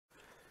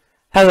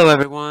Hello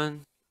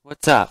everyone,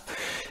 what's up?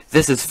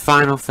 This is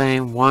Final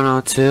Fame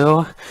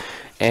 102,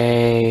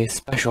 a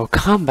special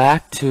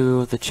comeback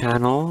to the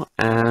channel,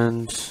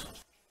 and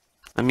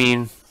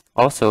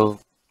also,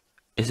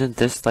 isn't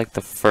this like the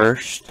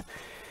first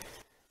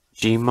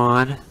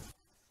GMOD,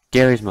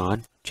 Gary's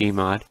Mod,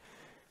 GMOD,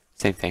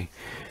 same thing,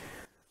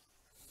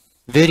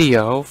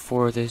 video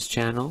for this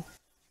channel?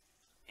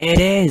 It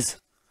is!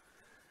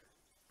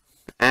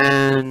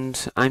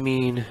 And,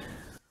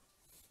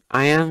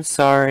 I am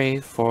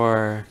sorry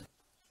for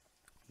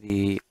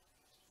the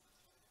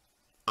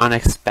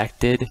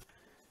unexpected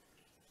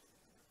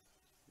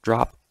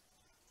drop,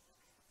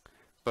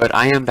 but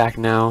I am back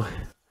now,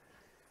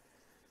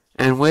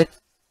 and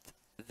with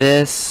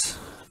this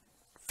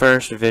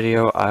first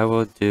video I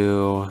will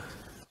do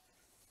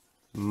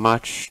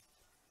much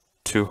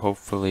to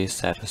hopefully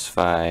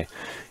satisfy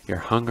your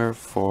hunger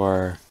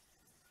for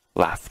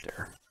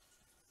laughter.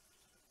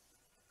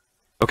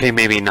 Okay,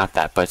 maybe not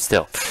that, but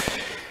still.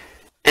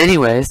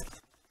 Anyways,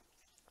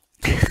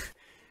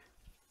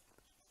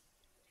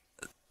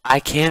 I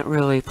can't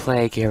really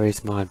play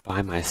Gary's Mod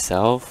by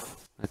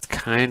myself. It's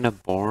kind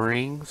of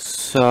boring,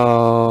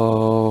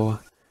 so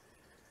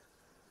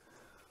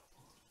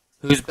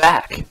who's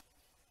back?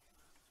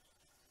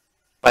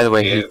 By the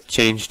way, he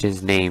changed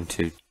his name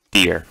to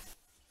Deer.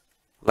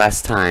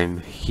 Last time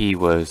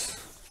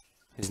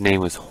his name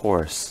was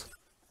Horse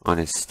on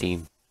his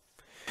Steam.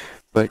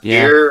 But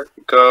yeah. Deer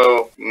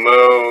go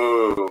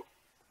moo.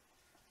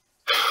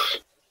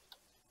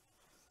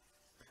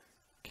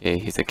 Okay,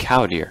 he's a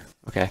cow deer.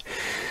 Okay.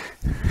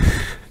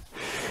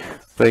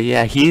 But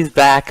yeah, he's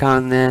back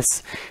on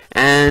this,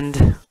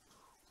 and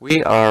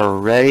we are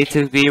ready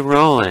to be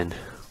rolling.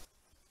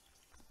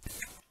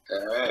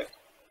 Alright.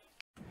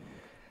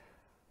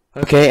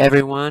 Okay,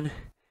 everyone.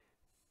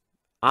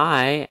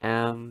 I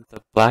am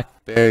the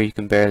black bear you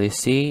can barely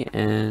see,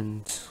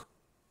 and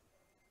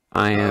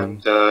I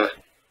am the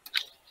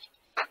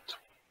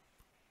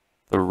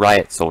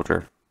riot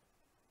soldier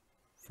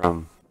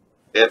from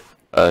Yep.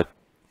 a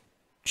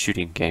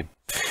shooting game.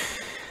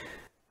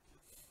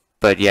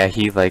 But yeah,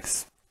 he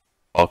likes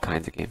all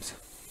kinds of games.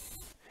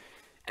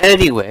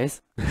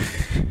 Anyways,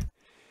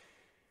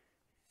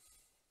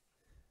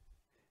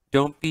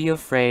 don't be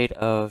afraid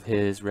of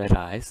his red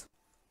eyes.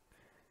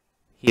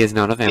 He is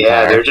not a vampire.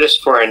 Yeah, they're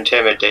just for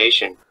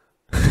intimidation.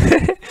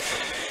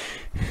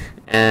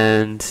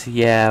 And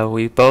yeah,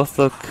 we both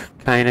look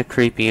kind of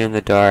creepy in the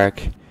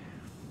dark.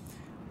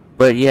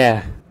 But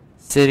yeah,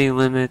 city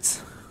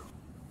limits.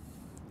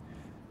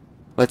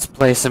 Let's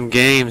play some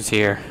games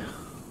here.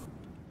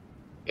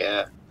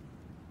 Yeah.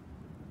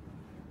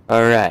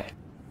 Alright.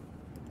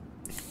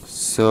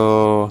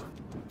 So,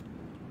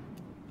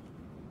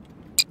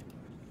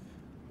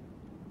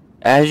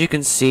 as you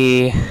can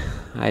see,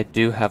 I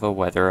do have a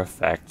weather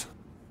effect.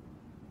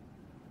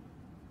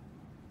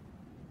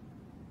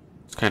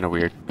 It's kind of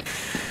weird.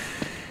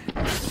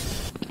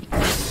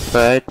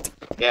 But,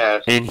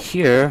 Yeah. in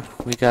here,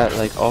 we got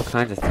like all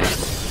kinds of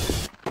things.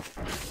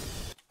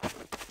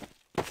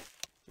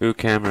 Ooh,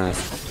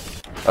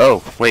 cameras.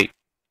 Oh, wait.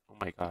 Oh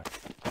my god.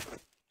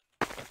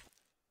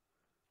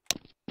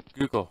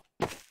 Google.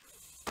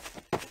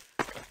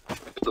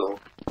 Cool.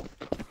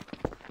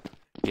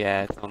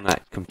 Yeah, it's on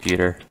that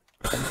computer.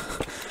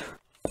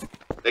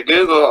 The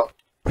Google.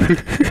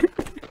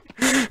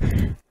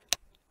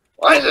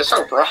 Why is it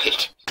so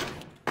bright?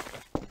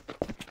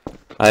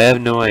 I have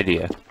no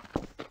idea.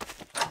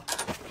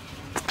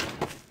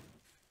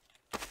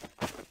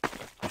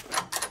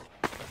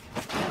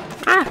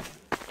 Ah!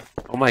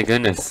 Oh my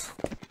goodness.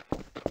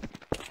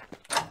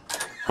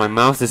 My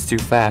mouse is too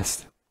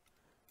fast.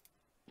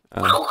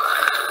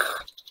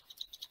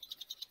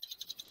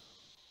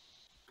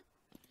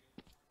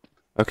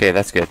 Okay,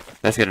 that's good.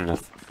 That's good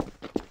enough.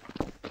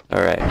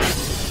 Alright.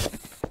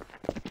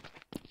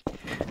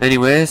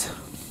 Anyways,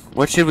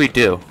 what should we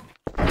do?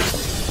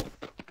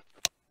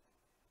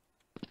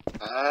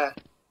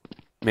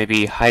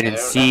 Maybe hide and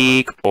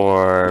seek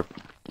or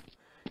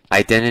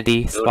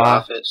identity Build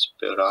spot? office,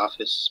 build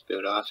office,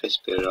 build office,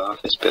 build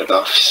office, build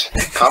office.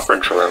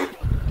 Conference room.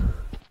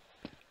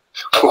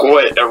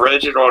 What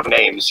original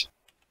names?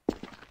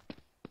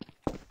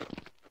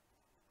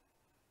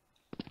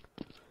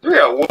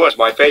 Yeah, was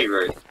my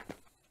favorite.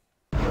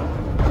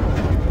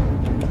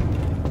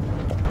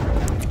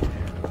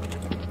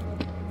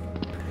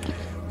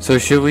 So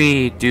should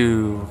we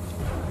do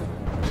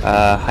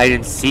hide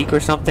and seek or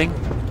something?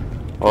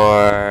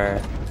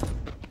 Or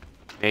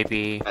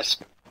maybe... I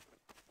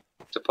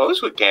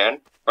suppose we can.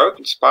 Or we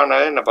can spawn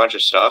in a bunch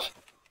of stuff.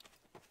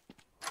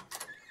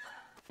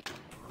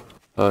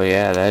 Oh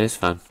yeah, that is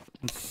fun.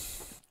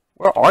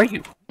 Where are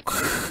you?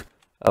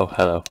 Oh,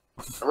 hello.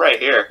 I'm right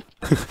here.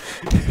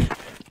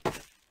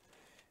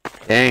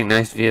 Dang,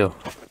 nice view.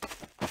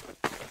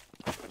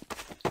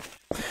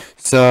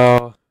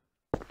 So,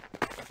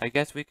 I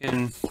guess we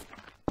can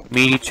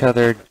meet each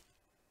other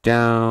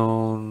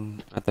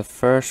down at the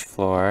first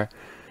floor,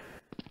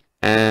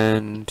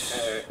 and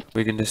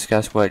we can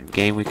discuss what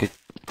game we could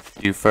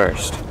do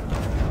first.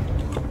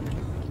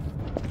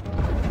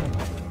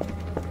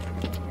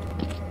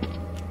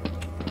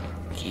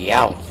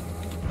 Yow.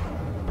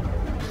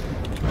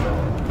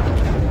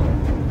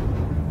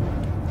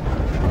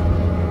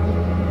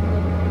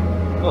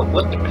 Oh,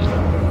 what the?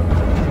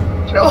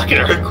 You're like an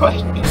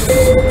earthquake.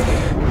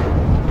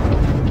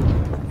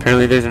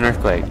 Apparently there's an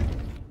earthquake.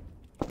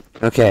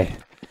 Okay.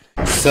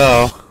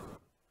 So,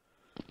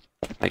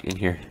 like in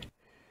here.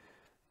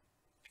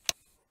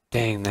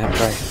 Dang, that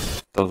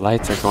bright. The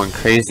lights are going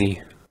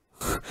crazy.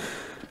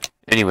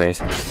 Anyways.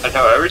 I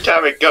know, every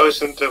time it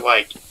goes into,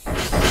 like,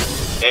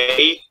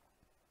 day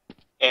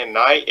and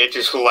night, it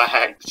just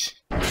lags.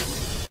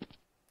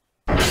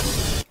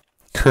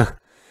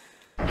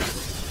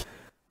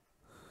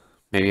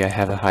 Maybe I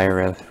have a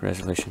higher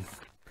resolution.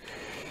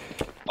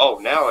 Oh,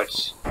 now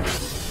it's...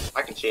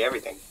 I can see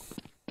everything.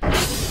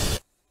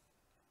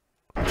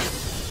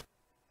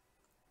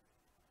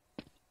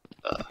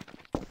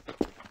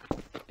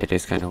 It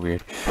is kind of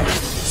weird.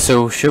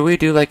 So, should we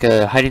do like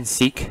a hide and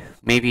seek?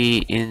 Maybe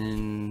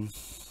in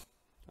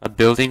a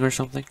building or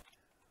something?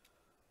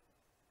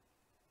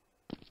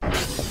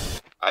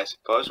 I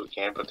suppose we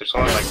can, but there's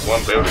only like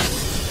one building.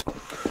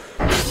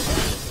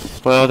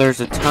 Well,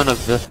 there's a ton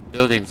of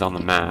buildings on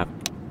the map.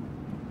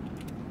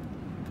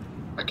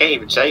 I can't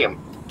even say them.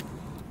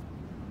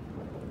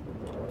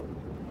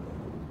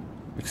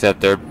 Except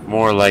they're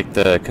more like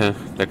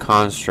the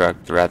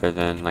construct rather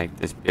than like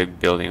this big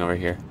building over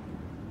here.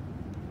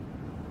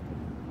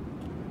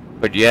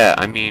 But yeah,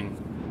 I mean,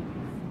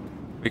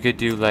 we could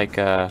do like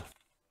a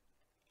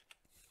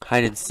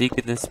hide and seek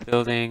in this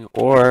building,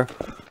 or,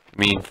 I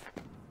mean...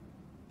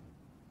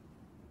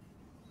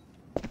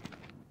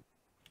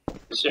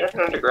 Is there an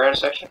underground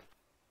section?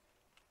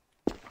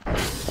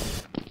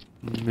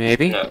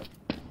 Maybe? No.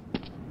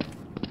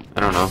 I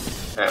don't know.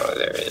 Apparently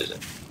there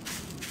isn't.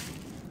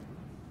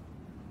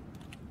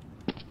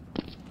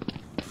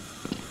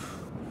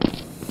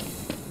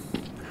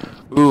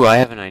 Ooh, I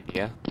have an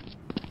idea.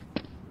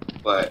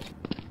 What?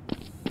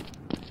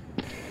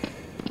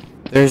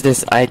 There's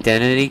this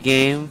identity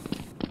game,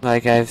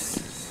 like I've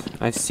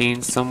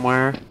seen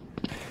somewhere,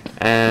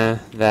 and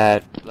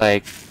that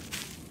like,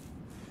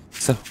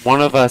 so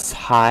one of us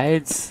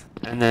hides,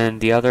 and then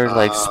the other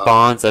like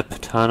spawns a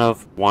ton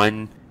of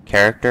one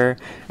character,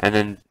 and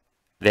then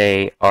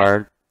they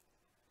are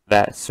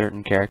that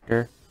certain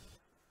character.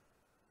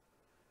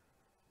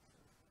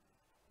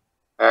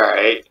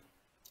 Alright.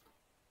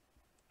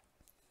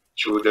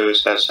 Should we do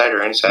this outside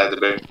or inside the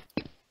building?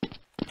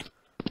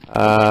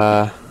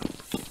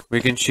 We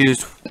can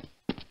choose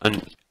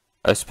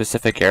a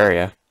specific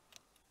area.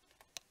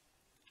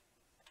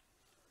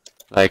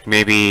 Like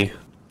maybe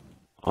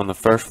on the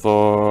first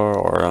floor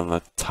or on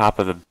the top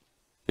of the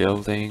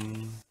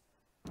building.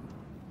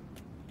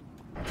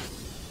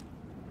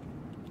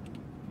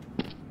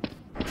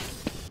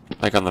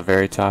 Like on the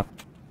very top.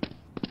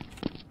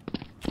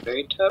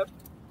 Very top?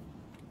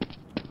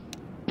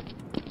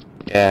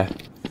 Yeah.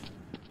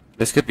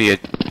 This could be a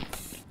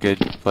good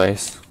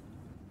place.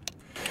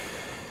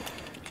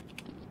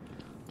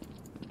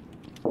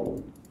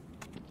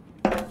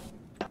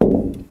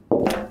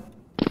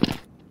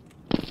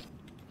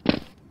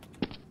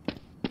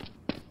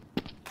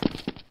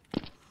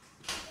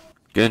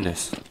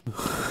 Goodness.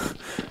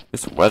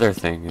 This weather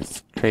thing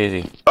is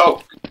crazy.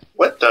 Oh!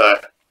 What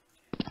the?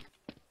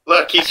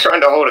 Look, he's trying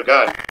to hold a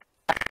gun.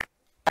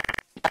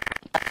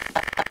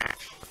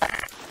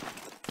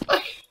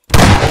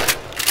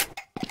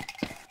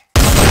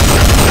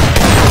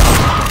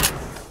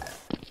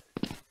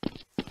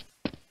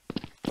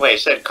 Wait, it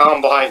said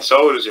calm blind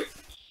soldier.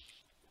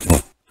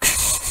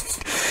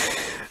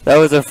 That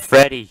was a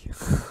Freddy.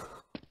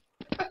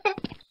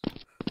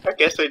 I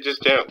guess they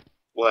just didn't,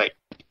 like,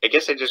 I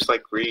guess they just,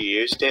 like,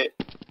 reused it.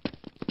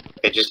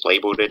 They just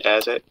labeled it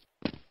as it.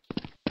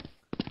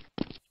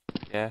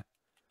 Yeah.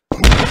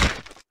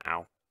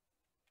 Ow.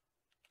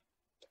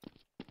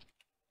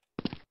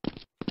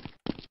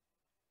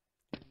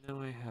 Now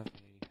I have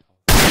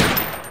a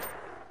health.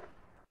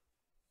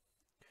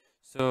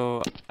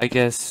 So, I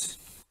guess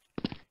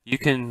you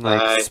can,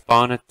 like,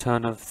 spawn a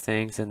ton of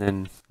things and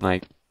then,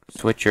 like,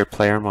 switch your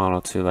player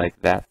model to,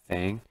 like, that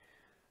thing,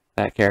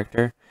 that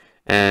character,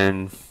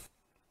 and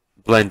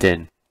blend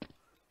in.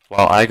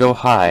 While I go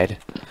hide,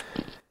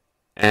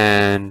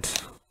 and...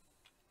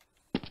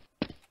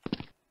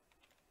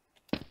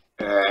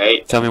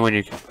 Alright. Tell me when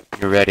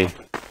you're ready.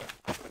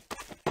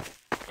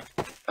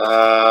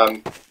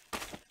 And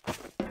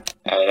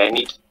I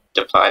need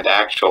to find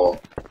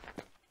actual...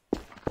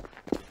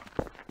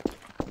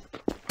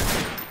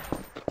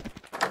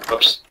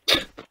 Oops.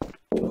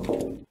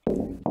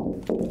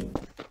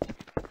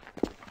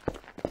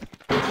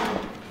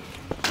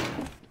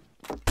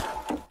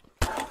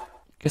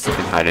 Guess I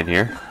can hide in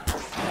here.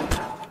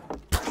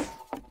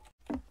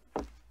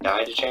 Now I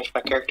had to change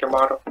my character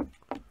model.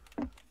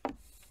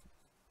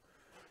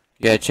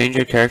 Yeah, change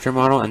your character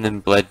model and then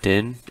blend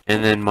in,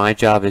 and then my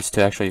job is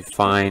to actually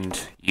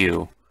find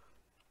you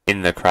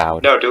in the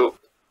crowd. No, do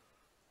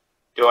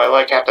I,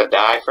 like, have to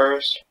die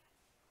first?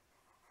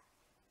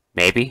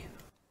 Maybe?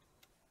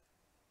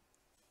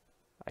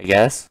 I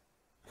guess?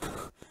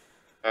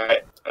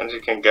 Alright, as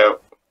you can go.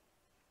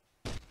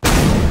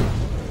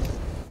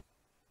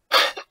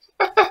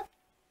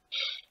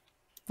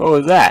 What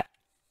was that?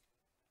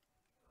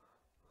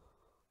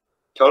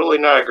 Totally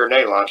not a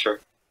grenade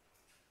launcher.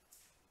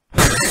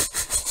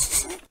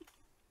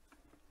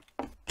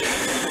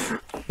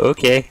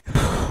 Okay.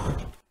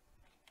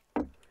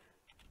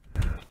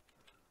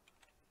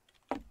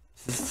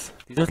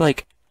 These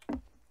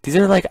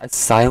are like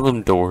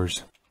asylum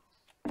doors.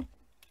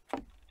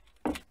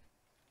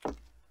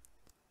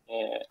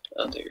 And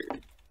other.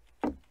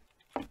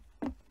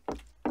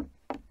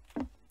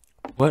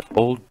 What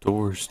old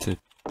doors to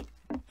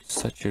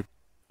such a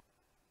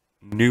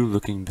new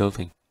looking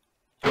building?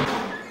 Are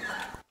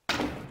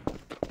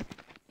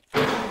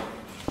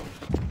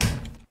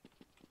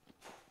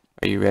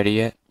you ready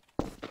yet?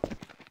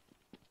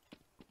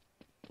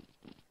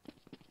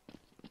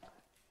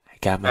 I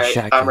got my Alright,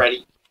 shotgun. I'm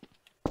ready.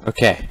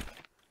 Okay.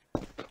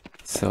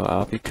 So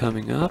I'll be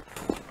coming up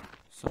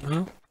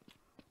somehow.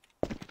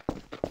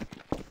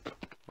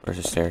 Where's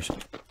the stairs?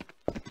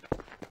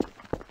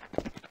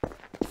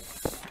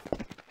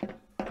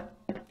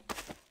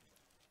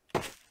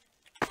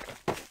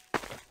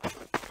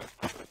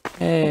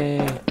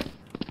 Hey.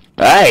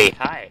 Hey!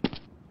 Hi!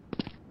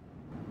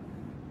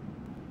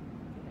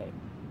 Okay.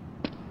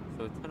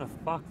 So a ton of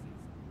foxes.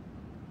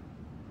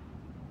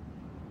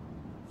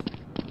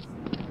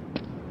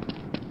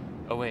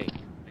 Oh wait.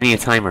 I need a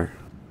timer.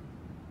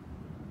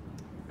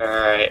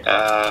 Alright,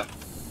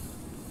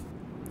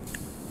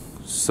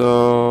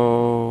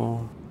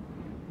 So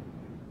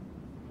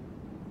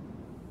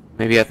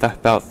maybe at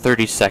about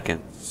 30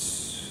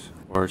 seconds.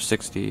 Or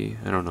 60,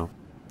 I don't know.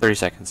 30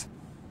 seconds.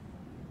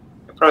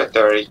 probably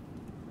 30.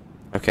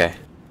 Okay.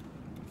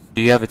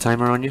 Do you have a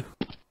timer on you?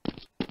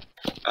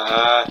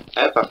 I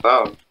have my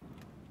phone.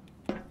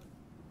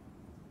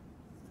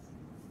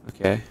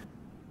 Okay.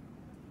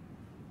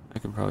 I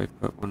can probably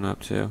put one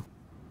up too.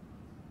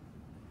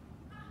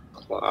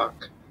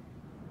 Clock.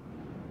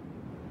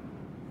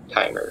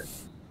 Timer.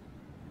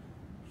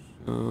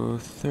 So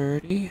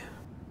 30.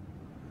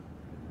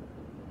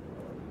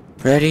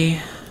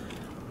 Ready?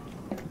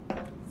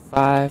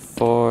 5,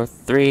 4,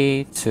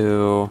 3,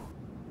 2,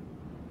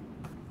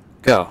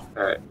 go.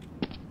 Alright.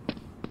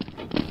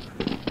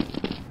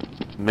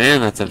 Man,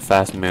 that's a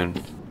fast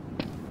moon.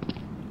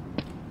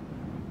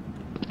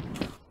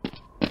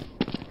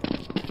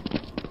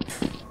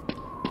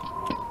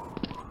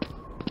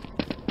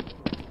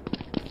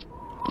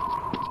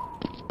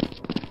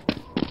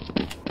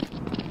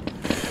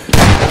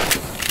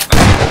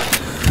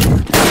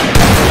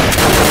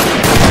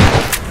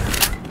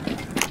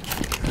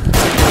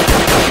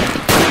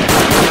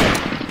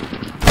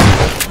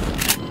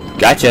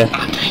 Gotcha.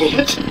 Dang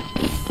it.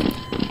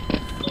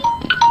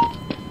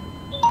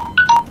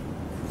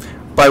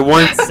 By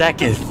 1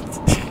 second.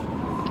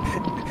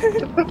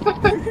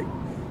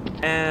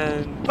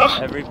 And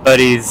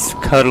everybody's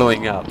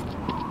cuddling up.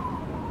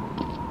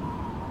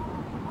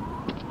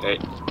 Hey.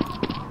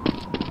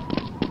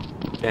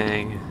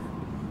 Dang.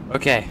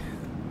 Okay.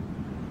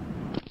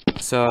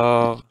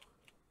 So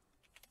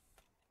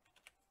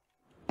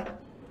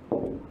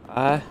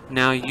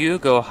now you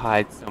go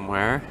hide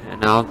somewhere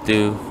and I'll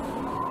do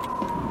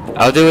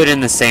it in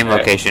the same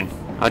location.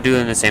 I'll do it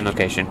in the same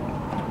location.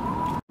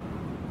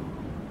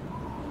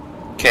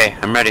 Okay,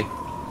 I'm ready.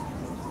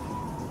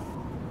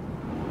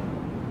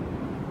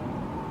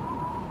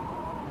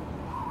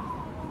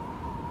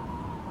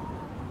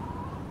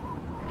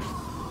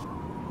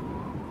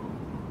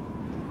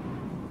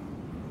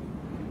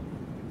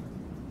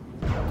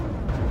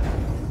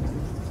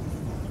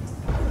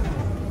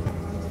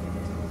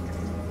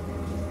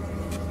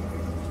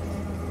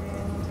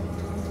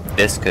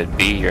 This could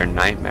be your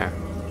nightmare.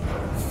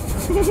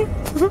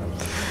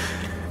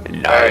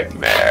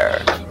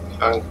 Nightmare.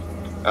 I'm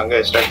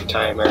gonna start the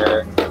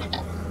timer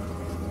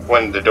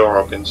when the door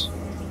opens.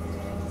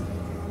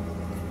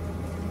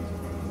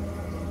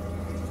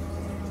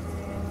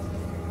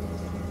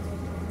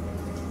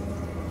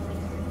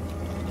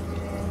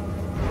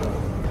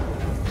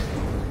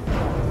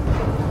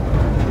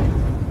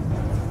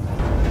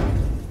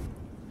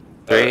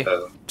 Three,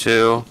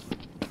 2.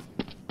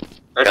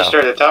 Already Go.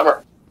 started the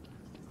timer.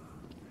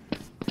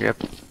 Yep.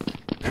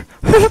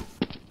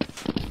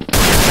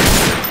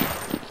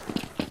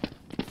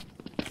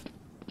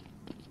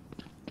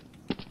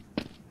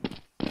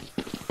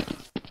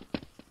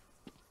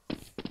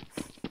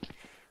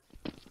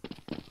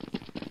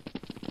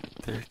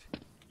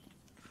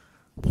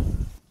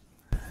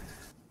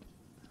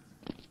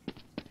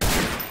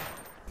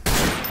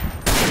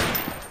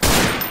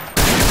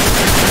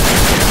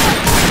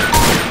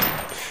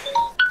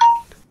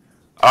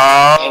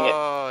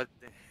 Oh,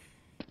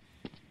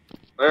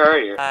 Where are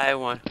you? I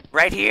want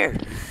right here.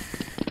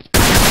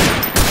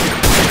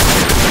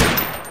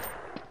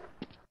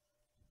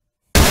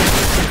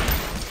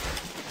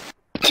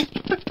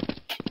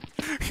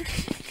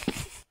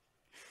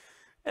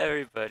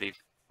 Everybody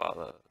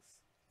follows.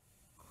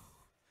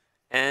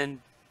 And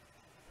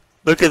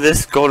look at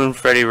this golden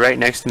Freddy right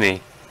next to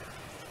me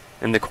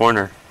in the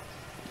corner.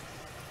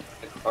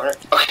 The corner?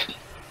 Okay.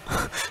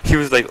 He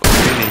was like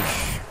leaning.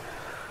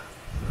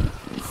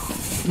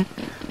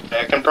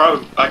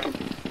 I can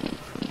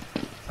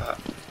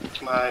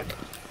come on.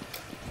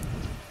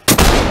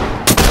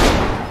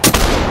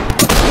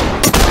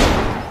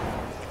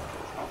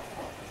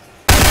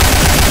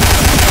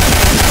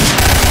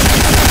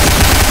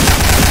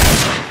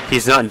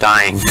 He's not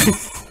dying.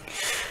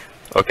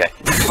 Okay.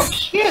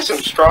 He has some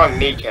strong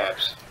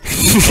kneecaps.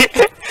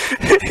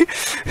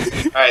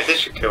 Alright, this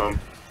should kill him.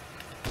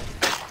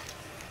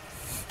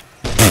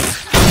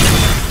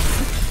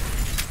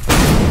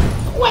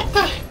 What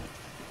the?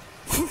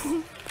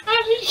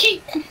 How did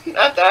he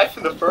not die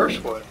from the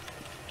first one?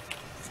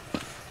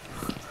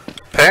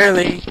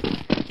 Apparently,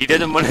 he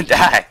didn't want to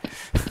die.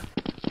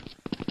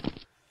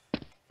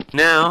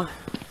 Now,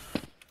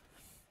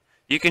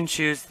 you can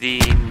choose the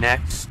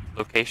next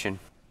location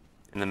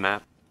in the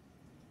map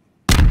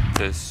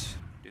to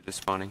do the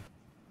spawning.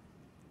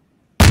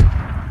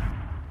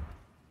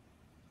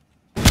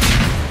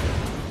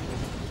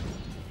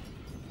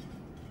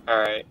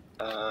 Alright,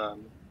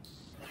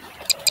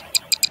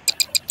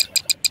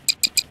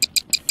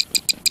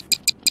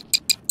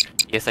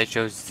 Yes, I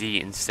chose Z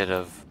instead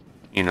of,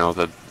 you know,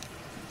 the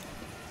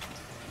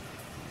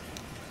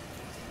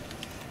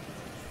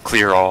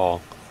clear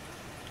all.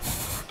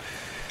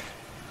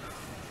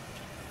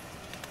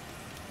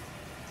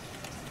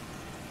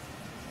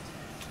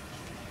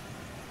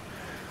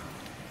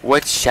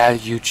 What shall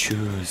you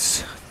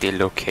choose? The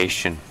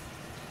location.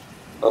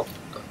 oh.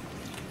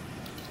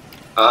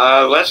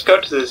 Let's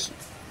go to this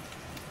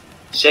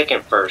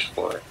second first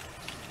floor.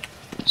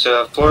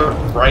 So, floor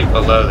right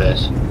below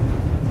this.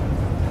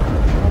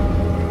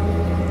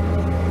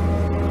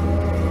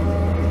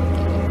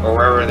 Or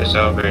wherever this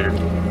elevator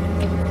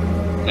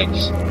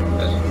takes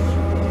us.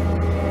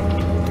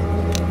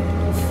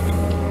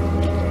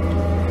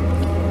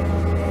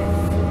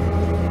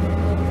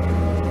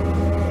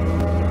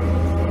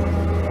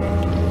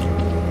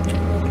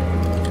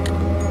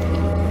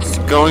 It's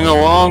going a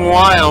long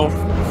while.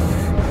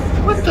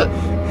 What the?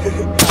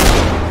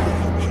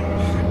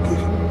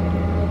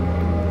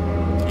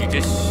 You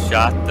just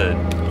shot the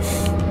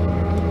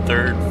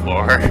third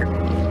floor.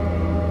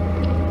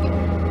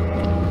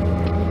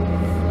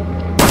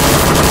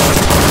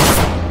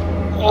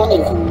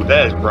 Oh,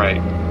 that is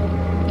bright.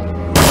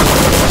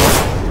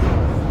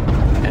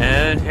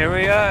 And here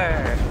we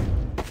are.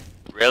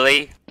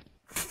 Really?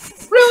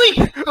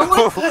 Really?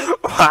 What the?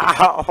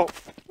 Wow.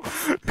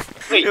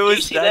 Wait, It do you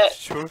was see that that?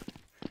 short.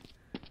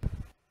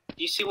 Do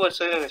you see what's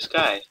in the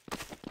sky?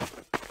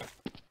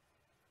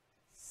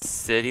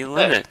 City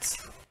limits.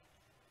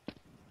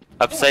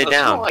 Upside Yeah, it's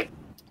not down. like...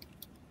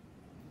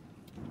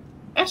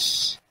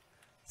 That's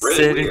really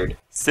City. weird.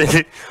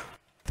 City.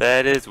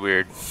 That is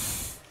weird.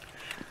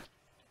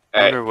 I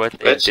Alright, wonder what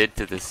they let's... did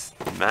to this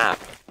map.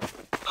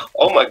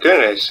 Oh my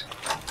goodness.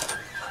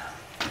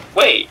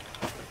 Wait.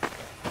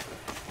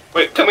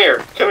 Wait, come here,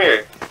 come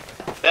here.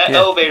 That Yeah.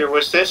 elevator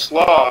was this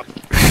long.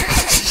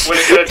 When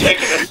it could have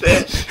taken us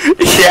this.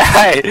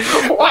 Yeah.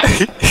 What?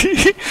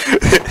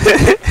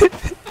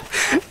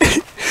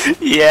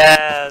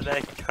 Yeah,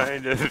 that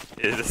kind of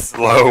is a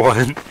slow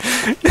one.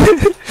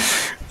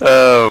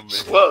 Oh man.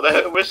 Slow,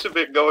 that must have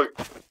been going...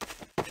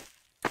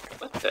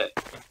 What the?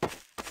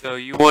 So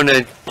you want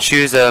to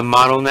choose a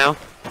model now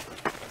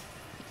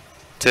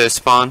to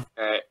spawn?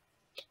 Alright.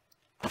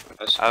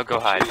 I'll go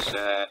hide. Choose,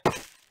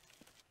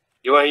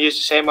 you want to use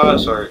the same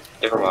models or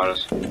different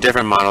models?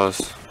 Different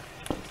models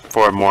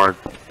for more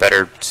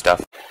better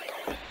stuff.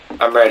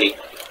 I'm ready.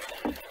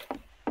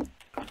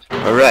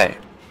 All right.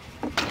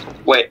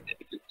 Wait,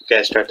 you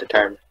gotta start the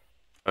timer.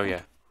 Oh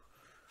yeah.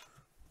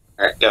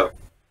 Alright, go.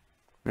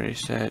 Ready,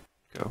 set,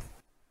 go.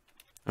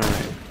 All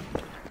right.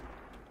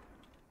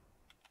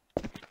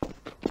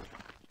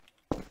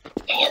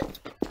 Dang it.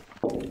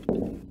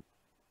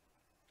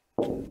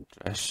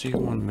 I see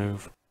one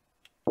move.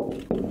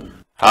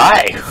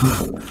 Hi!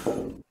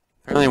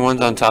 Apparently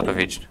one's on top of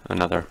each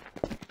another.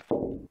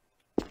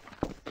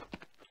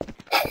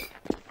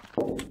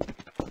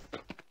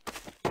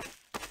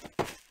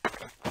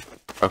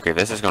 Okay,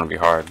 this is gonna be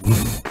hard.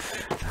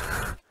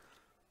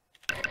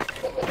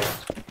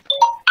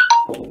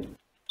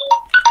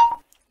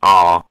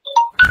 Aw.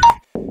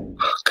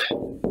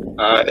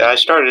 Okay. I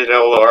started a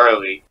little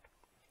early.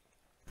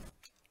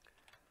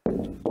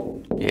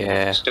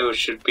 Yeah. Still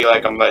should be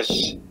like a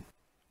must.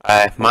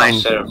 Mine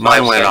Set of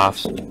mine 5 went off.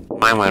 seconds.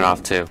 Mine went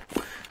off too.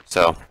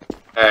 So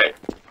Alright.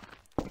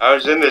 I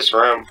was in this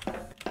room.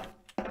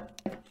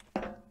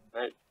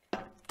 Alright.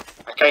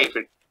 I can't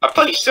even. I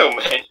play so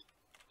many.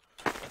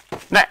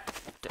 nah.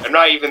 I'm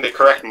not even the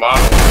correct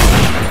model.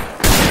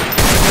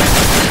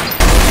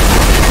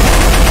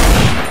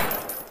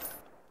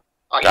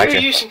 Oh, Gotcha.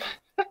 you're using.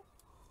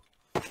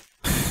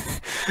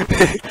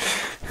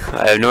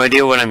 I have no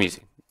idea what I'm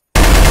using.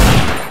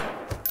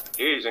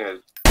 You're using a.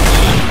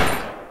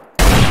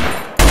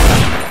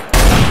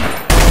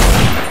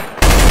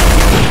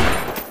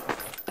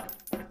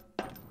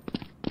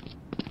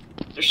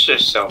 There's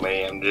just so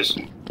many. I'm just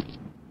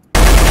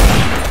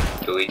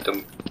delete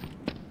them.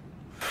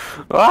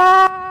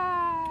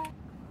 Ah!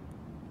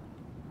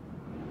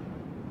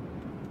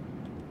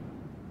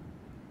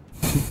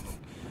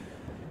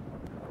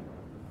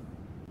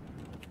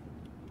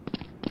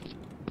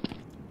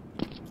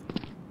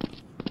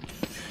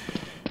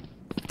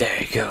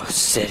 go,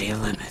 city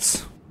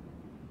limits.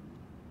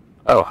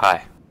 Oh,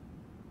 hi.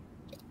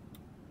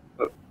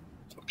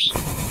 Oops.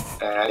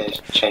 I need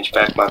to change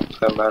back my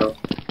model.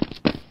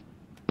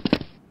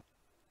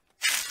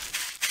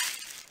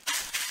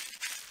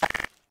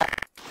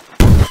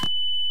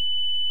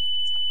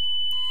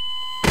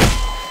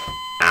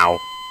 Ow.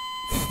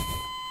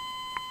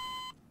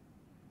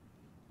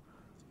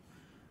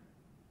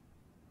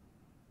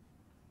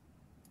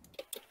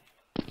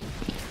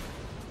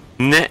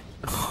 Net.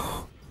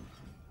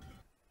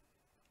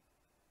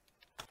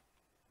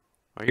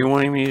 Are you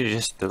wanting me to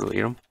just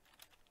delete them?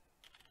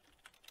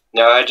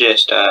 No, I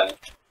just had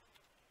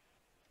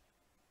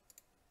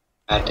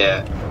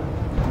to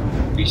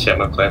reset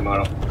my play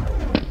model.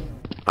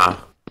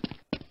 Ah.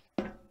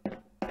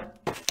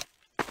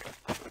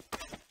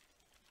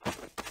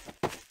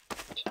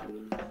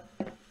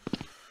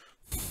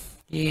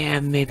 Yeah,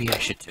 maybe I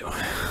should do.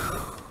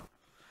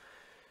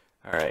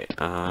 Alright,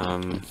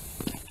 an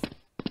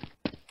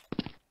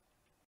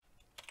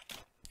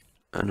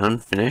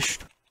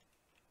unfinished.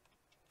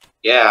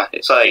 Yeah,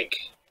 it's like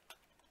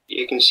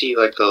you can see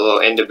like the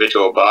little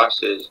individual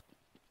boxes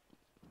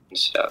and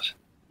stuff.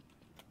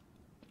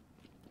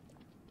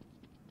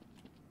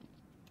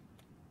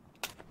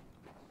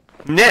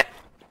 Net!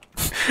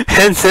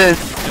 And then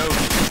snow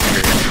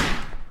disappeared.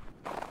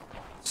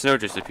 Snow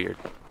disappeared.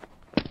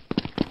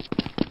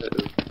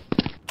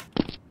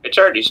 It's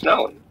already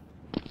snowing.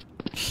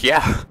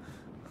 Yeah.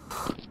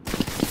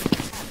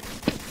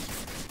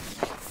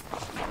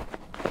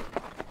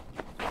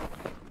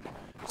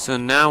 So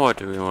now what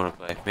do we want to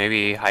play?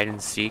 Maybe hide and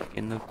seek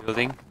in the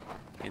building?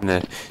 In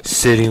the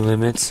city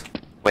limits?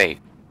 Wait.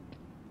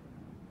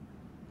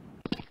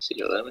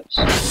 City limits.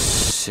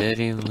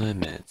 City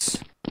limits.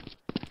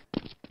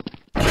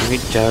 Can we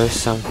do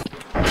some...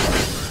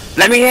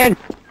 Let me in!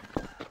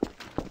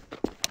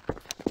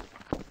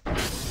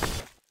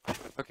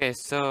 Okay,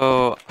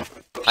 so...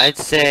 I'd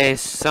say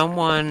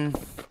someone...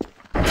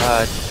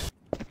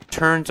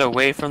 turns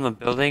away from the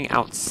building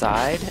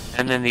outside,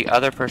 and then the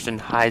other person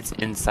hides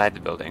inside the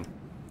building.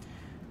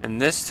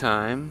 And this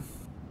time...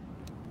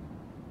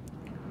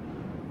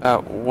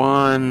 About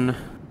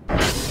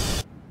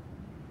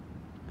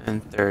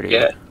 1:30.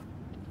 Yeah.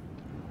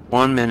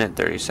 1 minute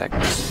 30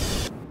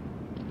 seconds.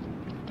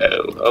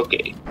 Oh,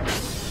 okay.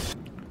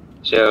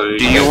 So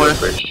Do you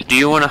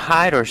want to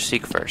hide or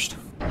seek first?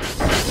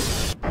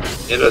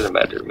 It doesn't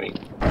matter to me.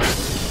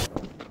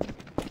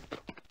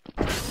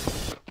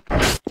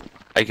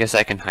 I guess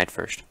I can hide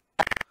first.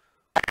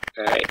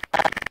 Alright.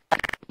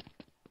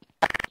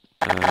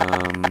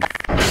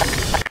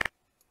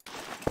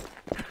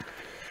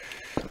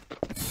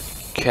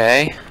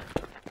 Okay.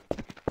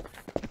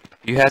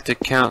 You have to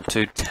count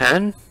to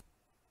 10.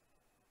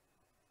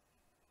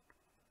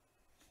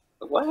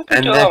 What happened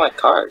And to then- all my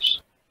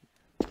cars?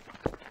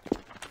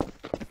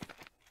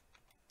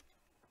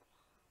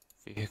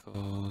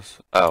 Vehicles.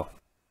 Oh.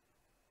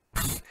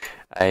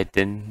 I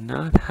did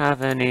not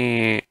have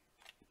any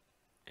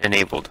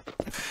enabled.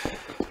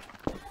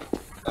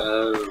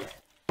 Oh.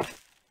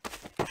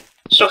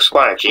 Still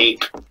spawn a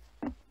Jeep.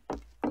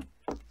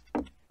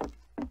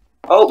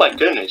 Oh my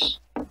goodness.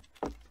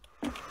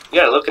 You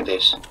gotta look at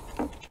this.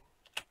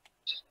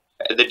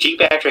 The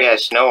Jeep actually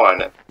has snow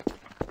on it.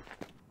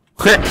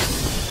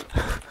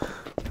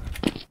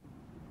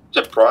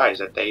 Surprised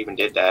that they even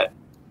did that.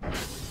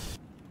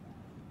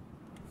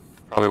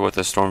 Probably what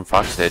the Storm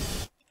Fox did.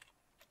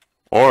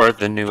 Or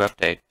the new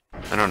update.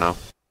 I don't know.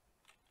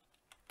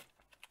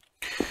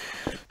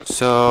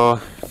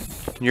 So,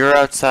 you're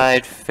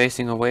outside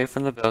facing away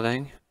from the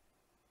building.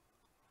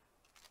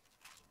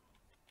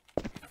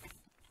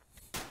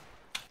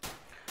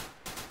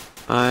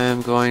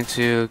 I'm going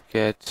to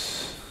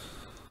get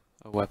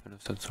a weapon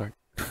of some sort.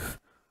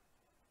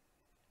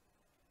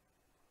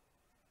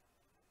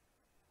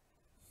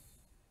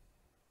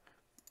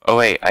 Oh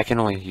wait, I can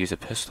only use a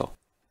pistol.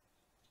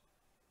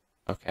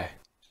 Okay.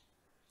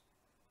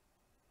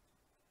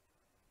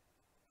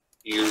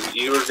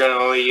 You were gonna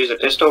only use a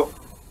pistol?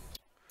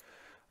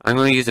 I'm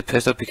going to use a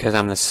pistol because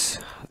I'm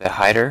the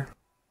hider.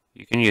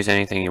 You can use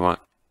anything you want.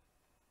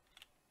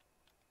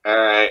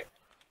 Alright.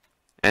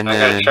 And I'm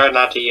then gonna try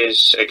not to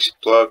use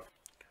explode.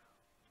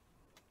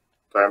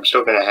 But I'm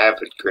still gonna have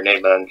a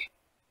grenade launcher.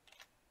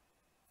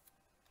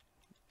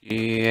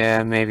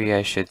 yeah, maybe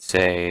I should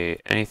say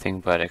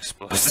anything but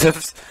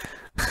explosives.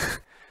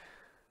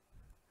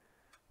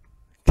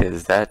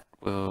 Because that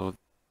will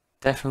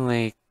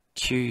definitely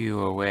cue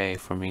you away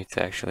for me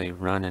to actually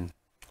run and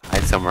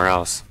hide somewhere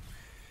else.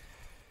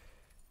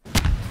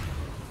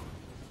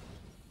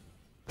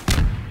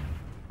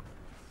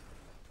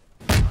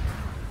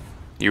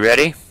 You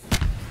ready?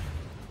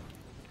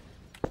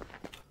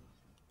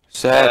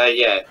 Set.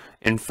 Yeah.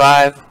 In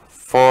 5,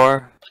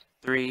 4,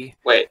 3.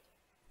 Wait.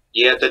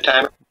 You have the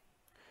timer?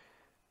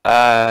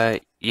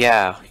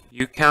 Yeah.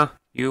 You count.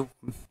 You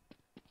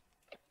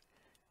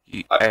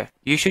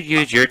should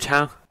use your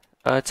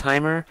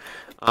timer.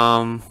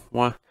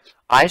 One.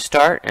 I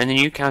start, and then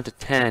you count to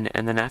 10,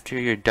 and then after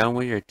you're done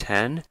with your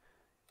 10,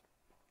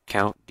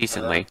 count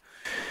decently.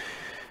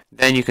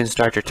 Then you can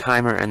start your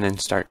timer and then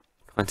start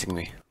hunting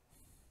me.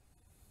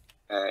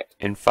 Alright.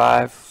 In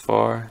 5,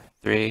 4,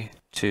 3,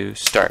 2,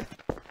 start.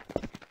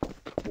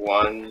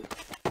 1,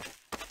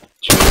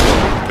 2,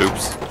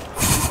 Oops.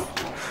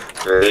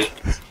 3,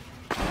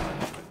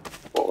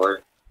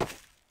 4,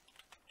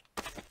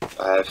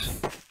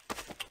 5,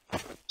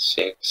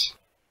 6,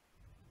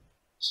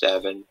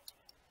 7,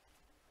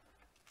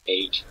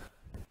 8,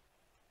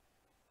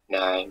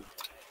 9,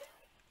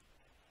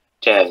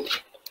 10.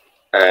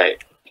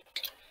 Alright.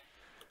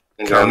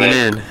 I'm going Coming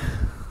in.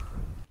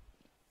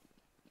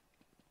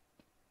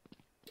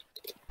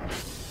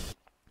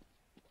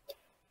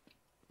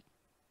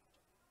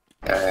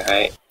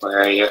 Alright, where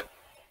are you?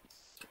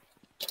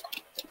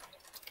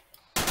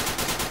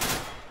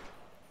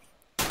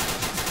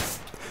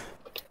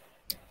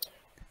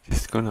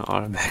 Just gonna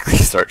automatically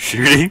start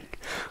shooting.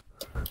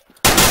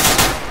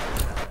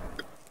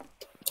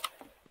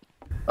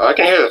 Oh, I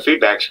can hear the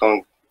feedback's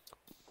going.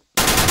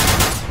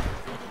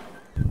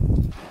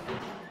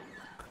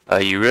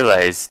 You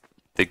realize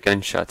the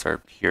gunshots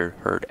are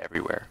heard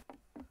everywhere.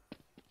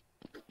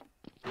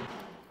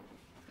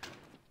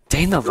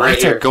 Dang, the Right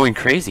lights here. are going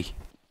crazy.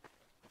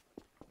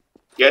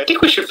 Yeah, I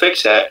think we should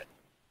fix that.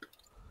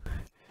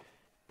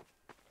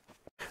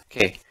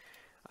 Okay,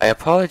 I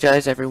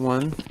apologize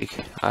everyone.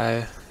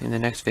 In the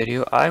next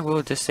video, I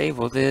will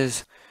disable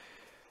this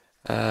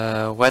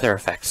weather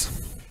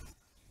effects.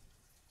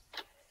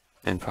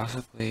 And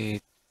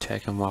possibly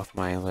take them off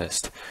my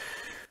list.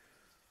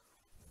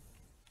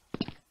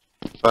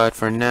 But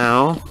for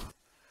now,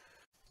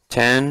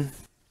 10,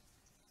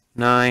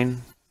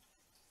 9,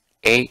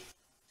 8,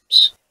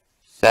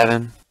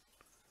 7,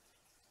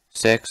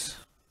 6,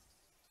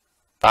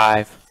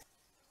 5,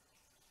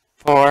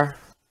 4,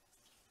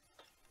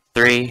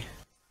 3,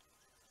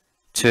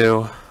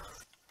 2,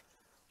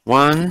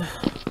 1.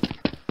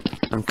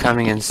 I'm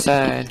coming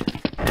inside,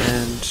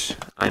 and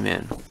I'm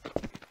in.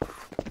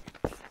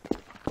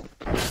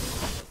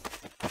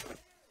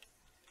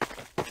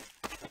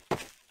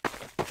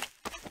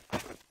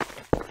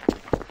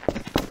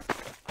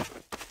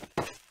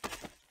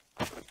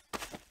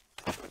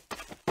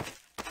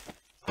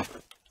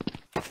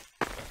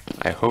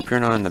 I hope you're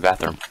not in the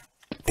bathroom.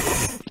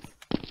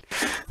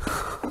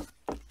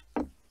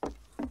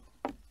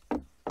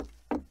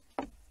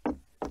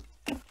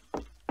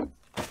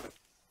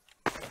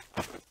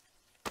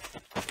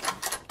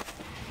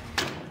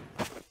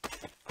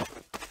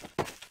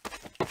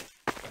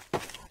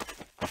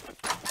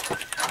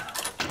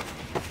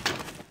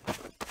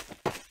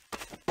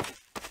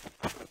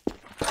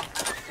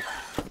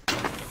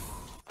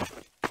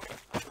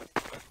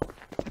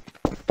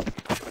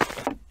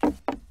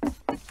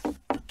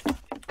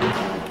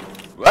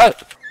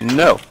 What?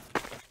 No.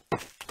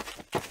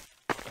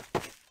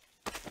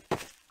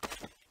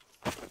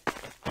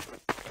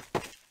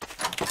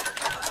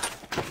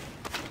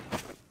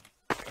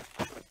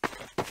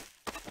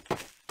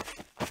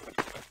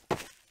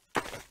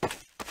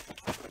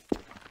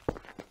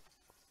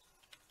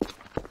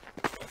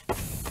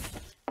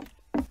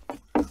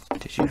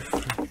 Did you?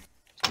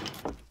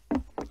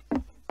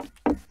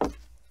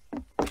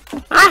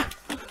 Ah!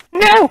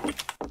 No!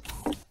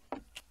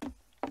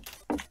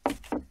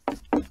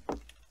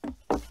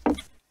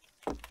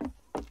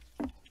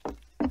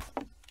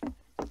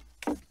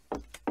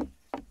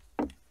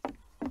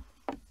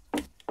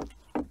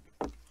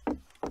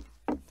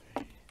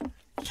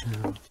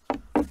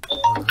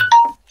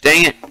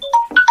 Dang it!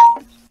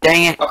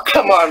 Dang it! Oh,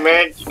 come on,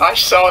 man. I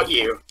saw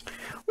you.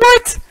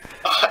 What?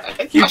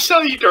 I saw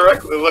you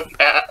directly looking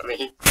at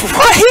me.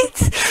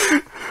 What?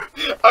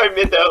 I'm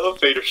in the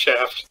elevator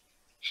shaft.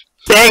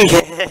 Dang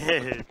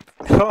it!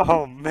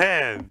 Oh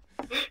man!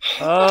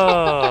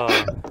 Oh.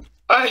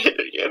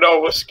 It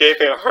almost gave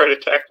me a heart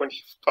attack when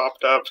he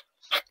popped up.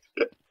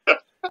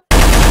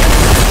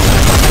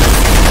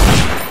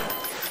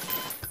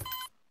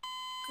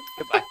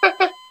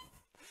 Goodbye.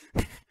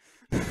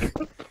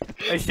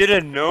 I should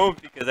have known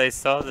because I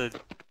saw the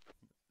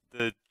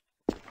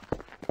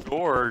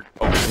door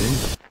open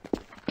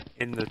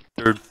in the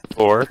 3rd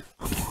floor.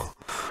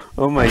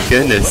 Oh my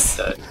goodness.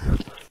 What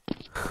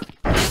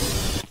the?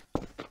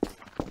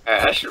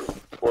 I should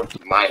report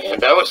my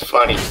end. That was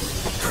funny.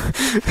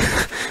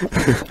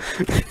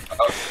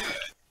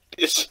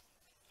 It's...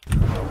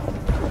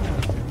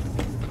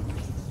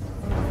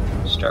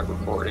 Start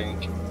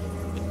recording.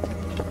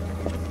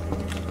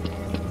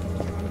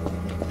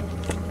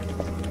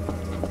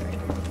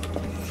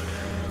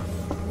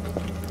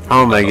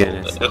 Oh my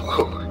goodness. No.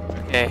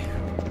 Okay.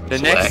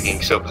 It's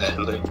lagging so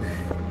badly.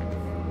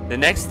 The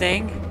next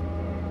thing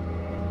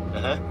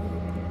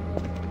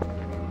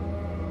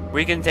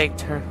we can take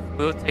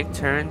we'll take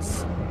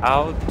turns.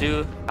 I'll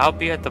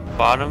be at the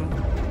bottom.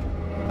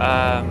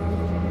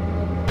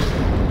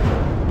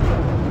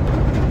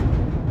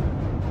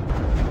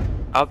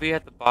 I'll be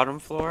at the bottom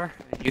floor.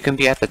 You can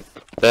be at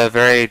the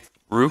very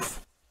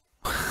roof.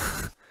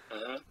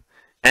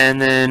 And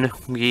then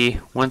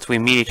once we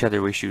meet each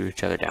other, we shoot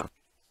each other down.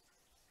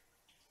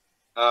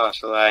 Oh,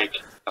 so like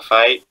a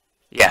fight?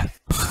 Yeah.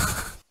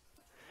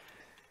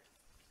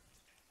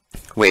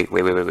 Wait.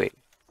 Let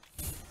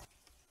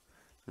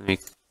me...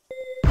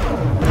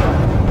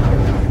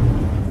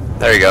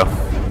 There you go.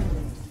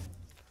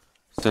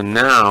 So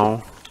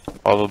now,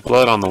 all the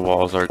blood on the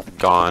walls are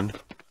gone.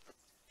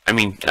 I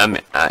mean,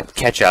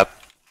 ketchup.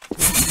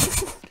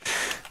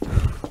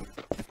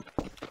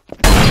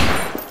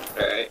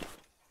 Alright.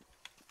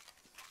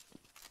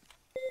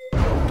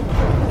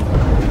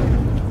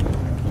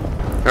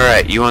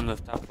 Alright, you on the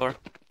top floor?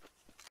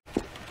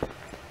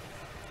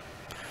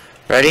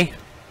 Ready?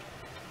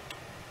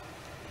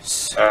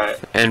 Alright.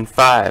 And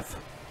 5,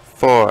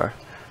 4,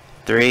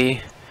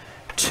 3,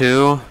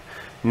 2,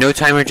 no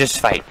timer, just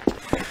fight.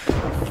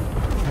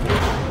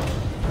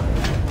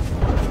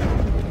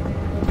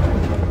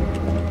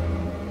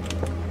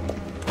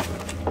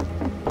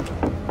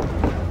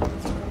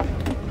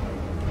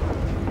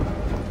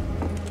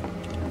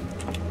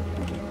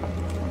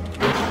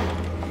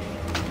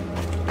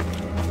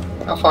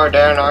 How far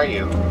down are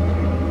you?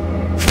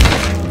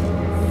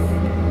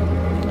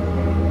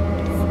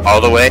 All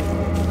the way?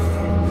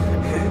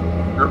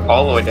 You're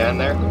all the way down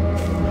there?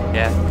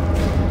 Yeah.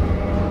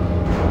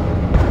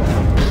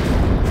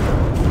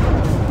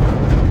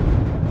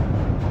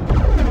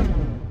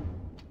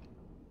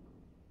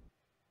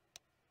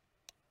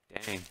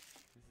 Dang,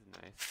 this is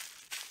nice.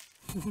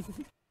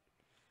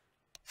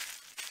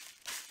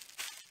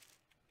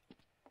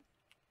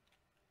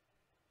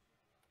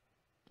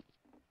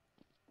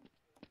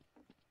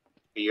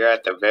 You're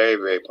at the very,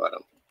 very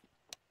bottom.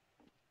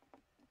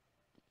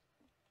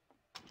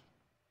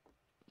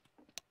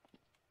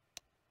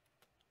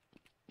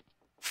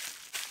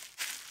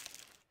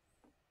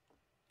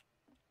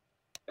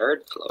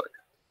 Third floor.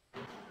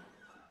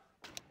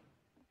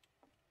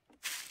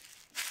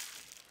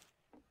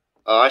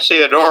 Oh, I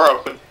see a door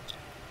open.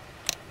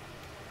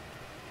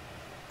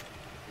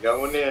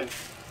 Going in.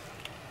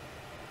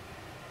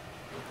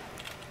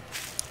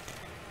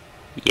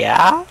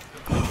 Yeah?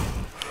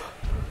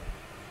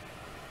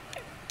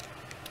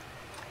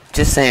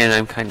 Just saying,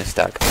 I'm kind of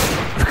stuck.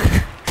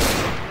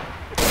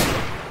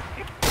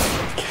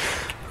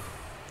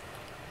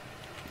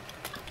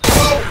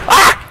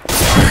 Ah!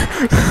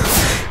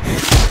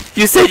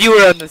 You said you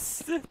were on the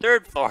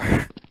third floor.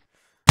 Ow.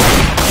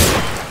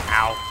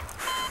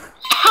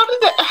 How did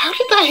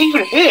that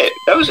even hit?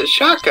 That was a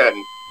shotgun.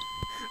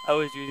 I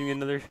was using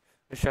another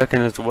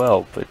shotgun as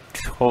well, but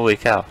holy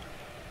cow.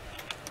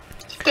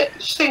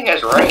 This thing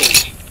has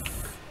range.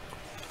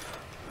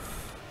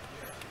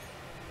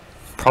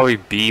 Probably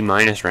B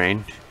minus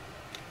range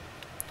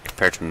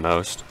compared to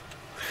most.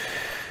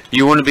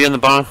 You want to be on the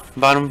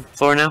bottom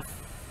floor now?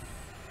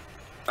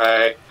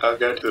 Alright, I'll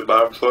go to the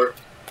bottom floor.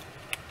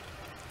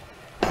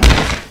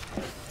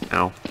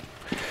 Ow.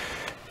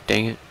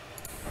 Dang it.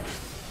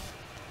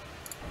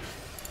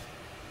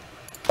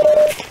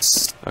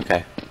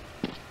 Okay.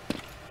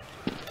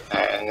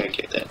 Alright, I'm gonna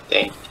get that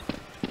thing.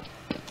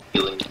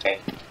 Healing thing.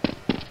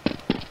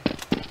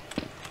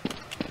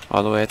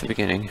 All the way at the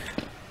beginning.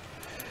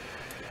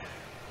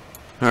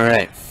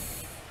 Alright.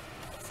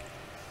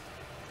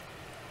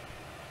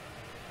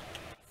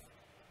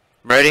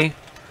 Ready?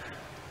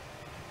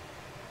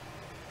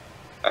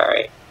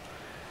 Alright.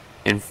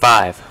 In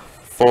 5,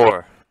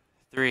 4,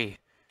 3,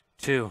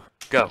 2,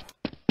 go.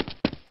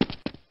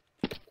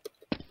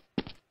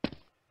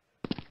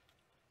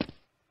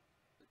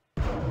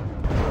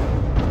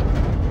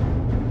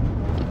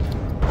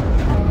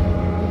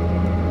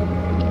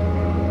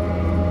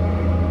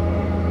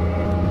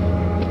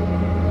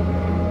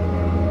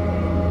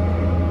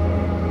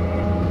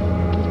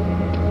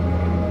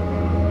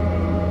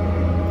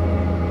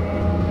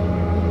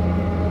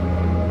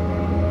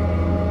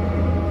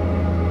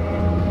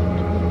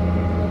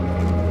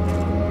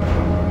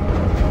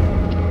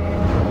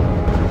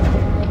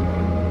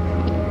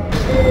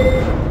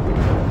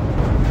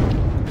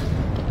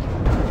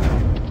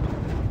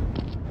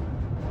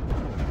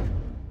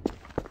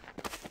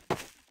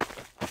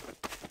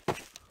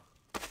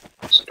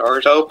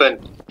 Door's open.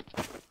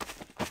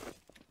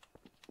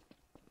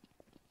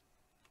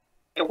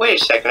 Hey,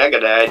 wait a second, I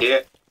got an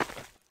idea.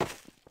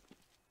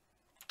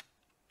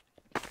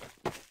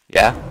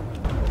 Yeah?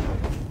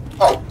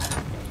 Oh.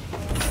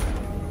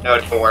 No,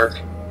 it didn't work.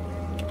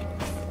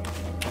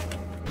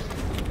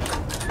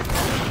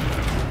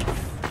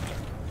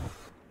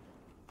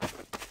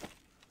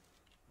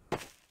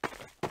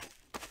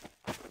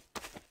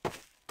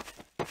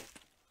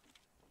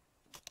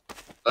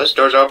 This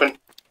door's open.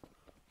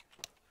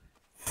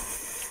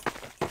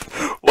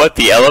 What,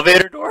 the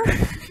elevator door? Are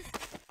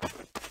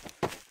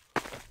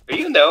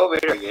you in the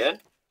elevator again?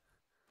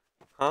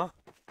 Huh?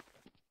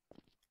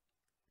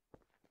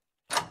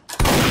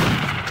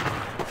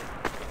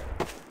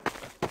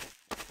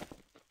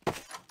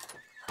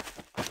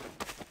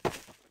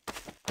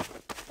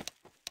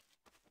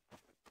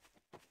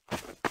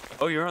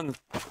 Oh, you're on the...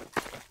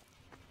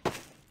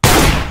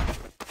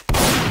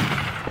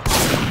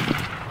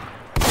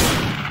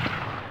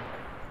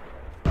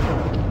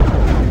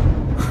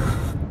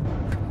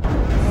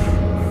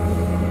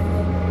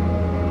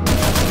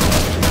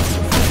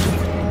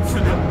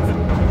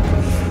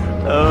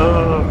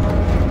 Oh.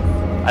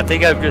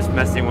 think I'm just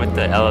messing with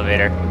the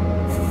elevator.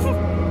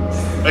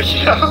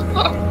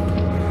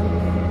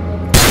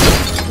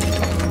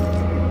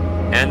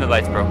 And the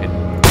light's broken.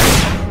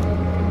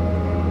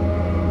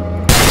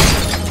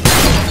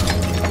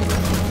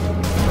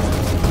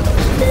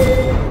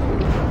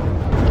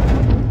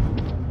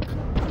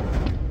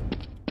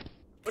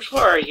 Which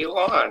floor are you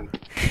on?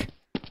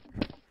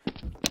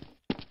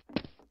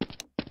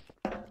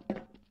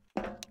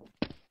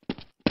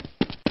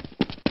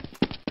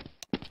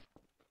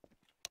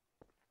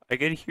 I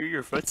can hear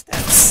your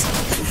footsteps.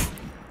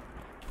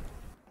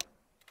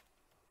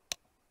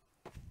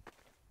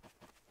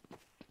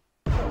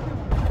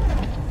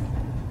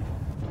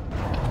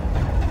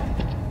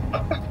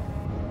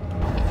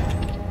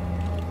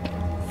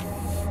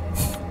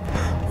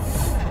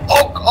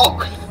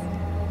 Oh!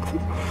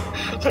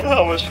 I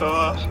almost fell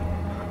off.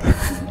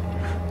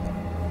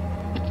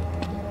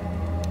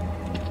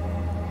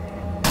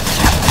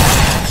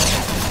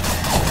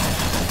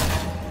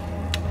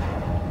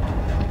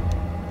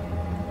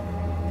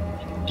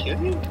 Kill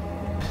me?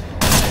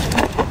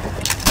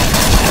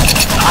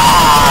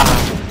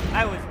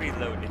 I was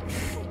reloading.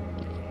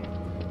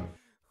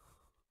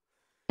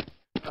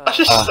 I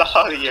just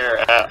saw your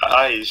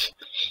eyes.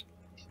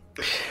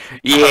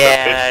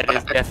 Yeah, it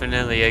is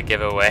definitely a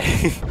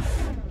giveaway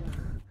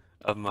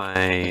of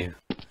my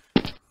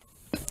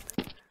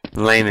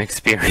lame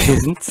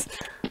experience.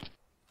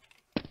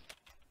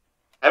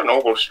 I have an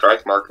orbital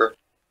strike marker.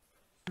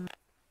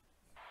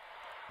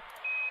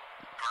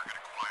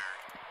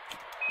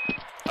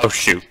 Oh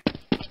shoot.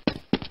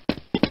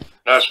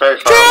 No, it's very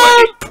far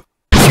away.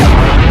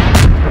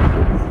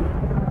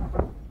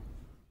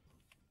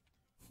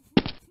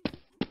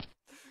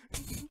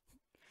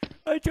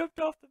 I jumped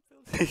off the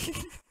building.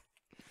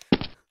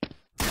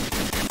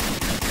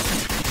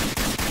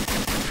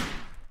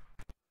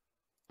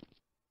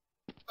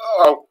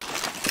 Oh!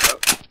 Oh,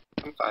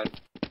 I'm fine.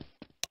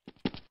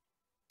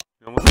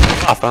 You almost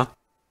fell off, huh?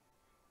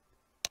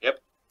 Yep.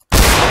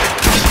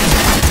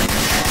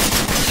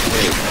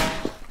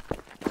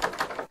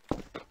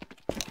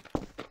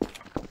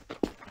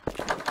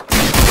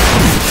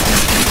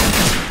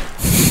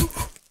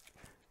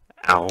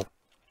 Ow.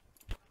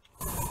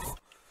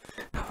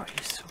 How are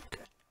you so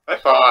good? If I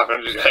fall off,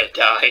 I'm just gonna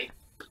die.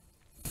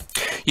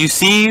 You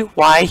see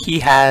why he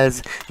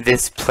has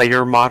this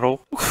player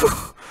model?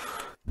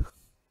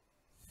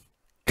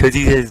 Because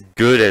he's as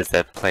good as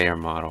that player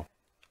model.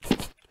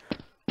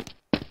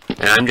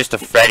 And I'm just a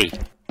Freddy.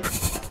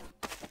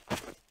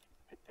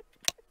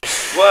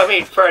 Well, I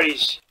mean,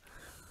 Freddy's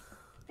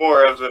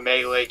more of the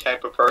melee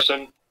type of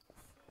person.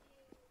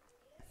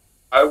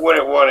 I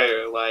wouldn't want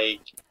to,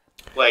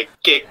 like,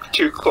 get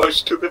too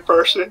close to the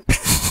person.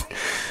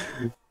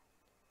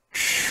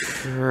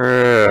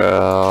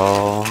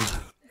 True.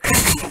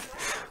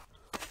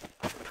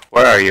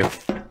 Where are you?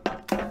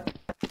 I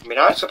mean,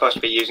 I'm supposed to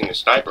be using a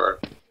sniper.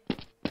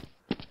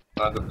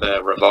 Not with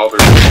the revolver.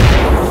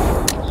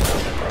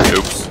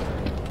 Oops.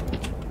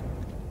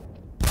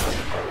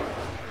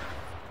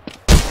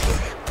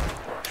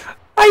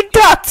 I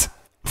ducked!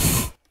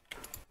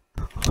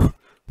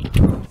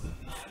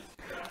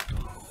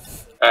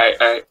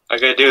 I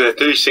gotta do the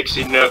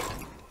 360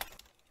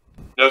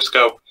 no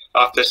scope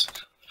off this.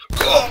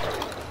 Oh,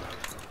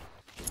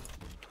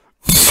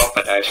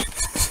 I died.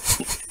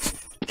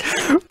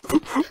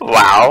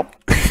 Wow.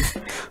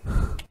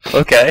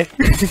 Okay.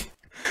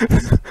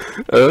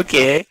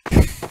 Okay.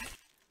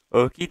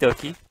 Okie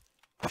dokie.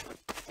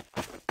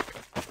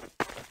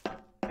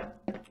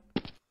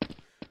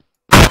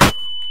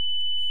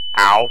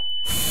 Ow.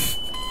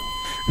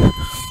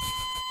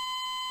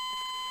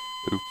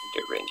 Oops.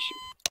 Get range shoot.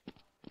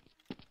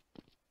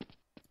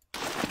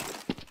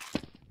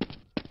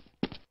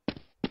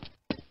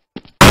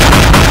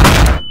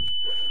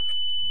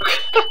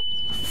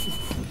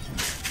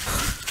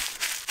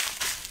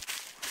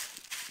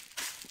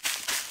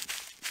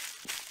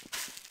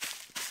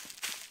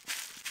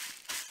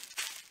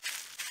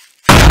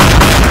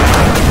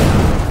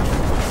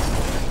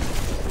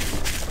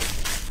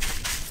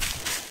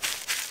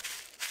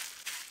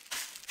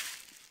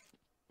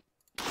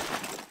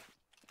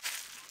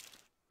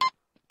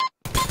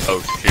 Oh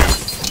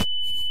shoot.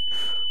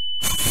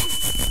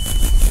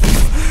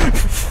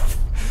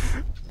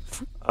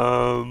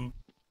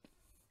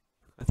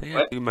 I think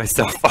I blew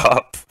myself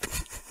up.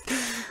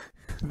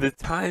 The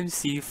time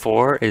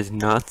C4 is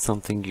not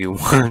something you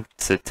want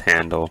to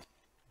handle.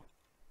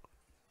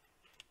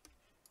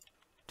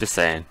 Just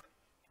saying.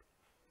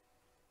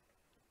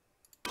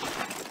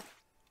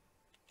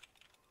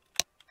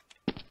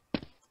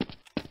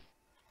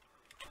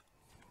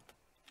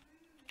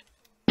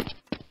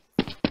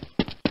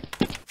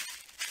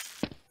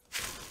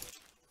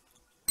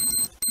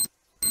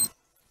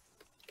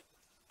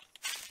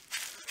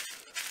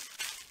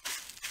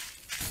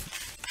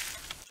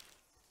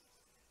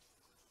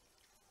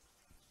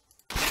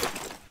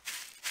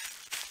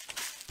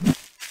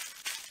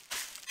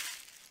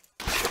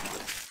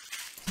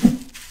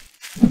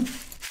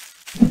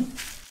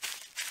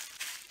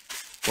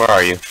 Where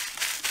are you?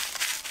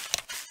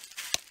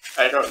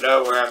 I don't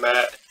know where I'm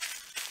at.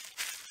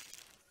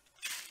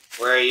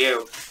 Where are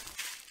you?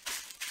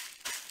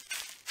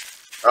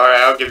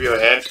 Alright, I'll give you a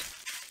hint.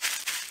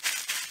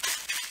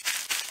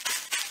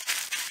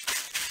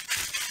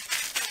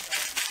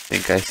 I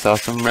think I saw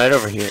some red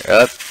over here.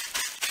 Up.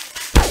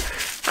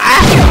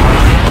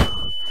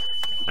 Ah!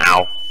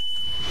 Ow.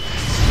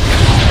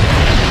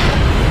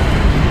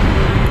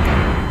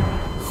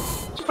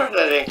 Surprised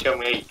that didn't kill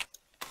me.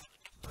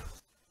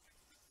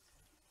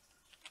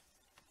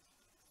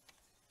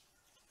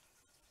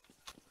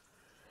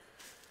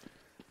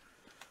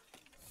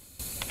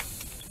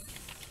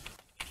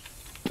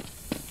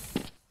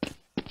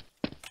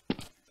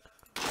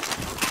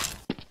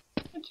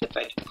 Let's see if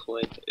I can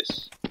play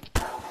this.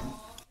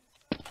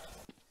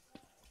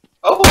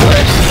 Oh,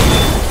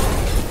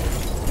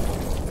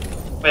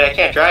 wait, I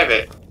can't drive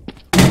it.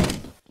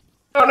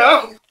 Oh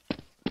no!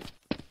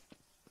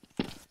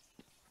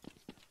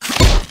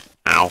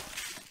 Ow.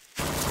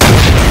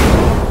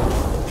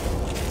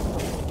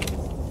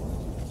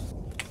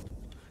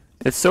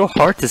 It's so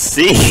hard to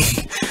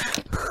see.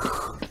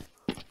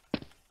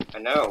 I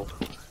know.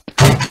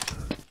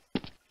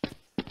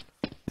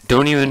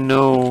 Don't even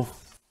know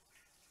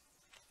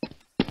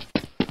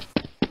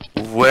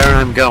where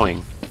I'm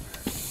going.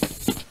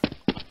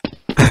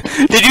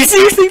 Did you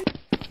seriously?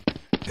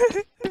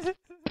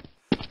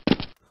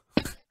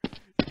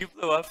 You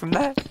blew up from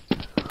that?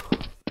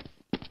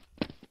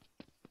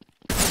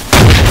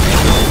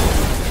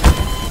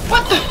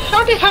 What the?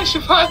 How did I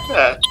survive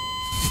that?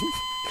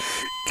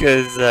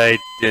 Because I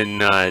did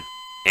not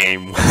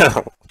aim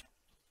well.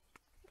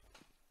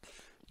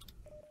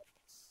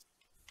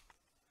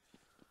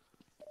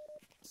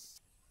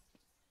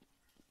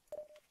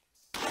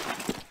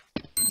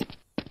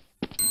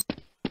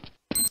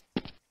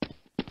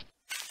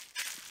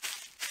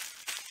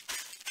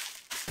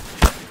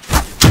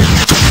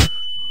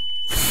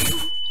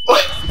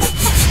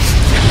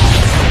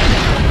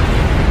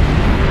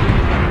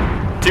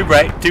 Too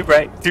bright, too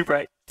bright, too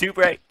bright, too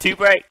bright, too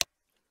bright.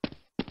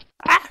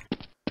 Ah!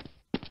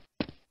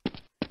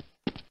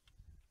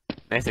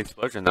 Nice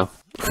explosion though.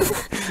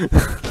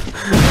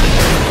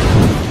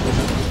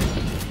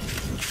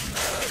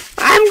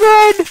 I'm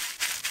good!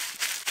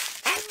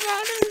 I'm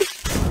running!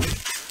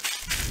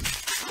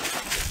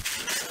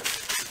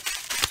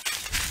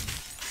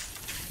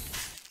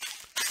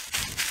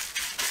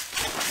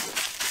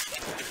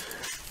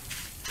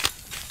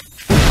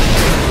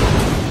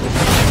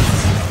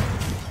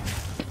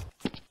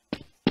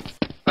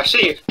 I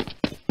see you.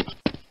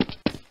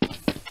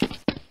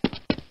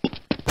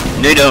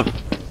 No, you don't.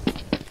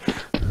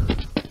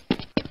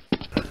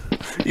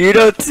 You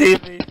don't see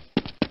me.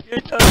 You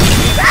don't see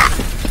me. Ah!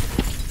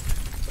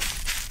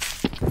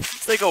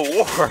 It's like a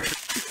war.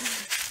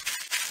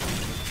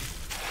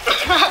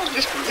 I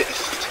just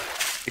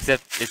missed.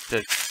 Except it's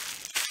a...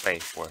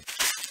 Wait, war.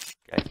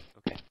 Okay,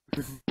 okay.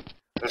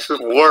 This is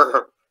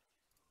war.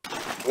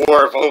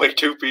 War of only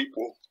 2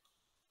 people.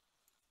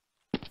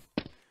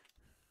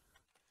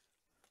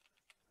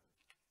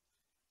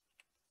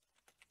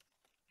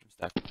 I'm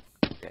stuck.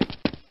 Okay.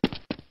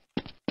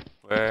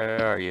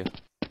 Where are you?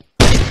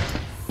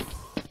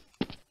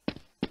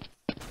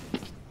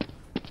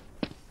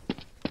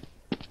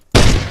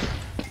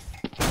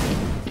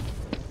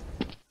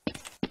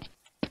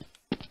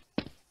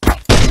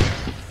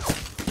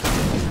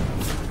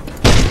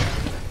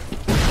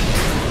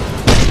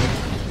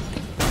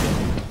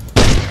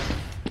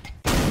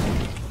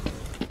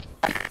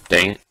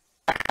 Dang it.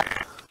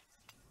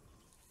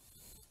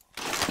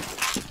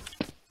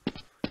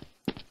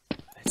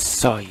 I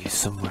saw you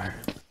somewhere.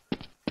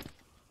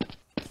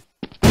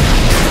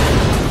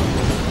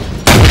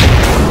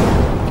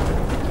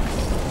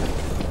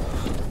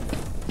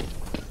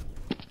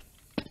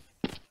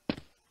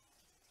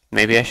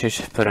 Maybe I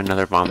should put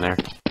another bomb there.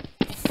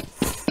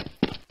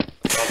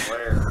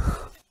 Somewhere.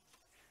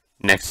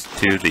 Next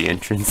to the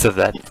entrance of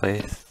that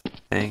place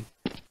thing.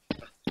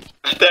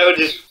 That would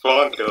just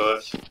funk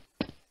us.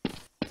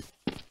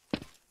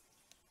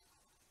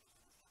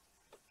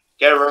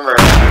 Gotta remember.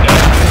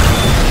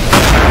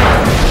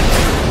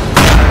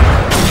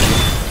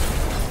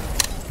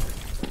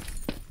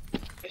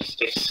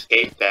 Just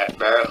escaped that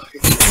barely.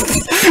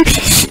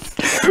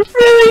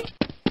 Really?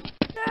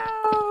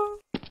 No.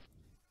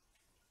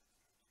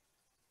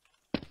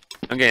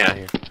 I'm getting out of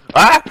here.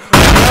 Ah!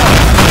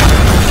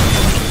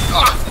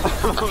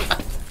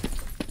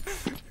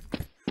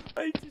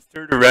 I just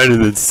turned around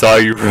and then saw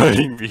you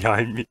running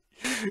behind me.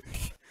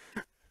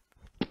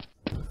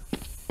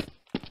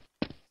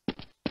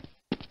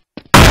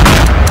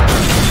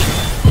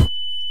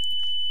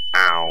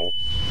 Ow.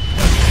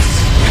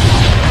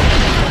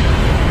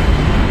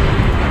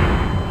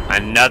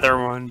 Another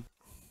one.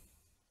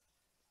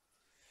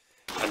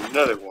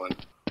 Another one.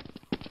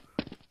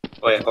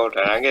 Wait, hold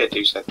on. I'm gonna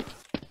do something.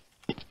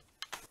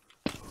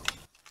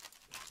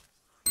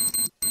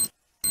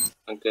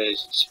 I'm gonna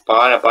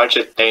spawn a bunch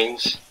of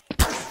things.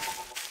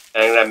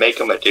 And I'm gonna make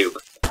them a dupe.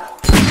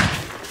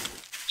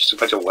 Just a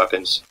bunch of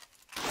weapons.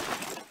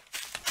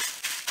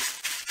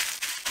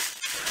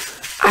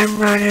 I'm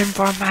running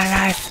for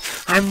my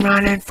life. I'm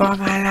running for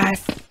my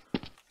life.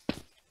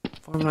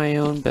 For my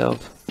own build.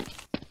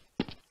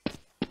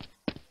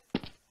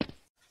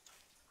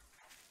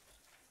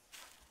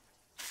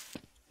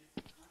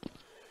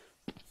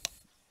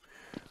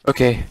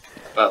 Okay.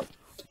 Well,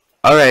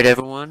 Alright,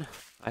 everyone.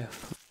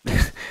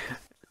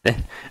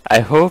 I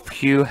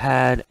hope you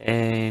had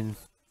a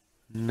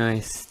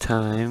nice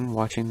time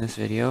watching this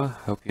video.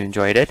 Hope you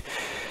enjoyed it.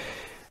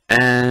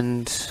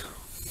 And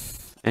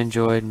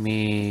enjoyed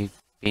me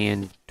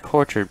being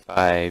tortured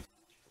by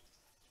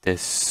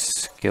this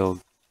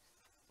skilled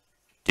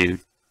dude.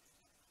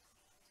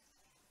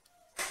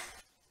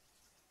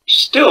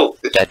 still,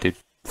 That dude.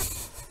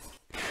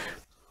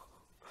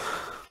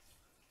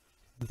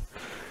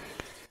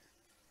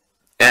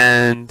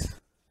 And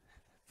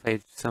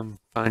played some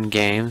fun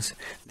games.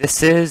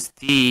 This is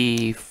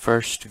the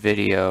first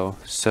video,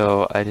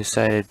 so I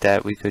decided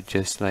that we could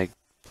just like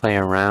play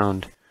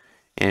around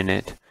in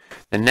it.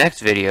 The next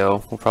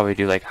video we'll probably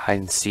do like hide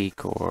and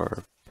seek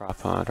or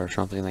prop hunt or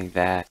something like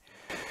that.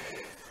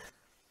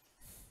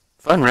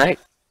 Fun, right?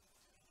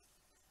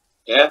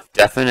 yeah.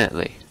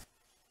 Definitely.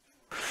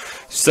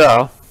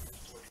 So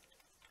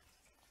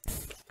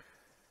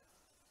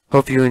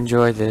hope you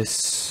enjoy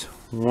this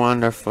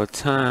wonderful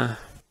time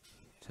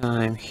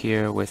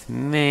here with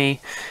me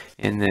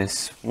in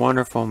this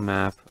wonderful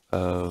map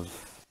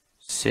of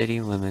City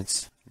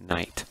Limits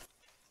Night.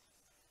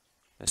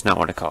 That's not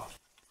what I call.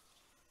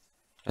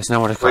 That's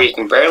not what I call. Where you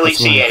can barely That's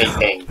see what I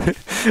call.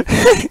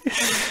 anything.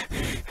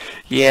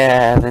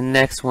 Yeah, the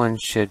next one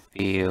should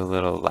be a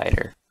little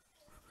lighter.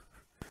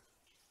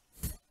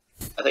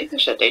 I think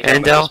there's a daytime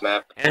on this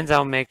map. And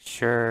I'll make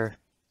sure.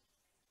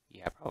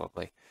 Yeah,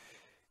 probably.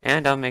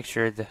 And I'll make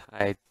sure that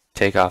I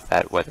take off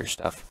that weather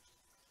stuff.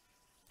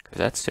 Because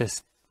that's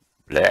just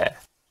bleh.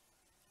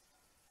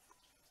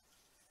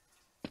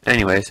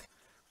 Anyways,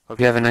 hope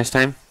you have a nice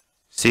time.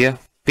 See ya.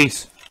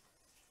 Peace.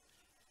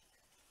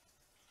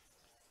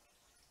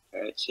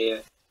 Alright, see ya.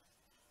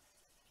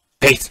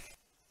 Peace.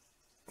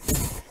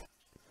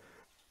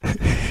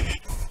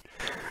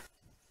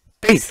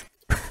 Peace.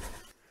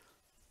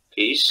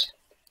 Peace.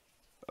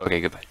 Okay,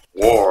 goodbye.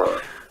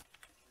 War.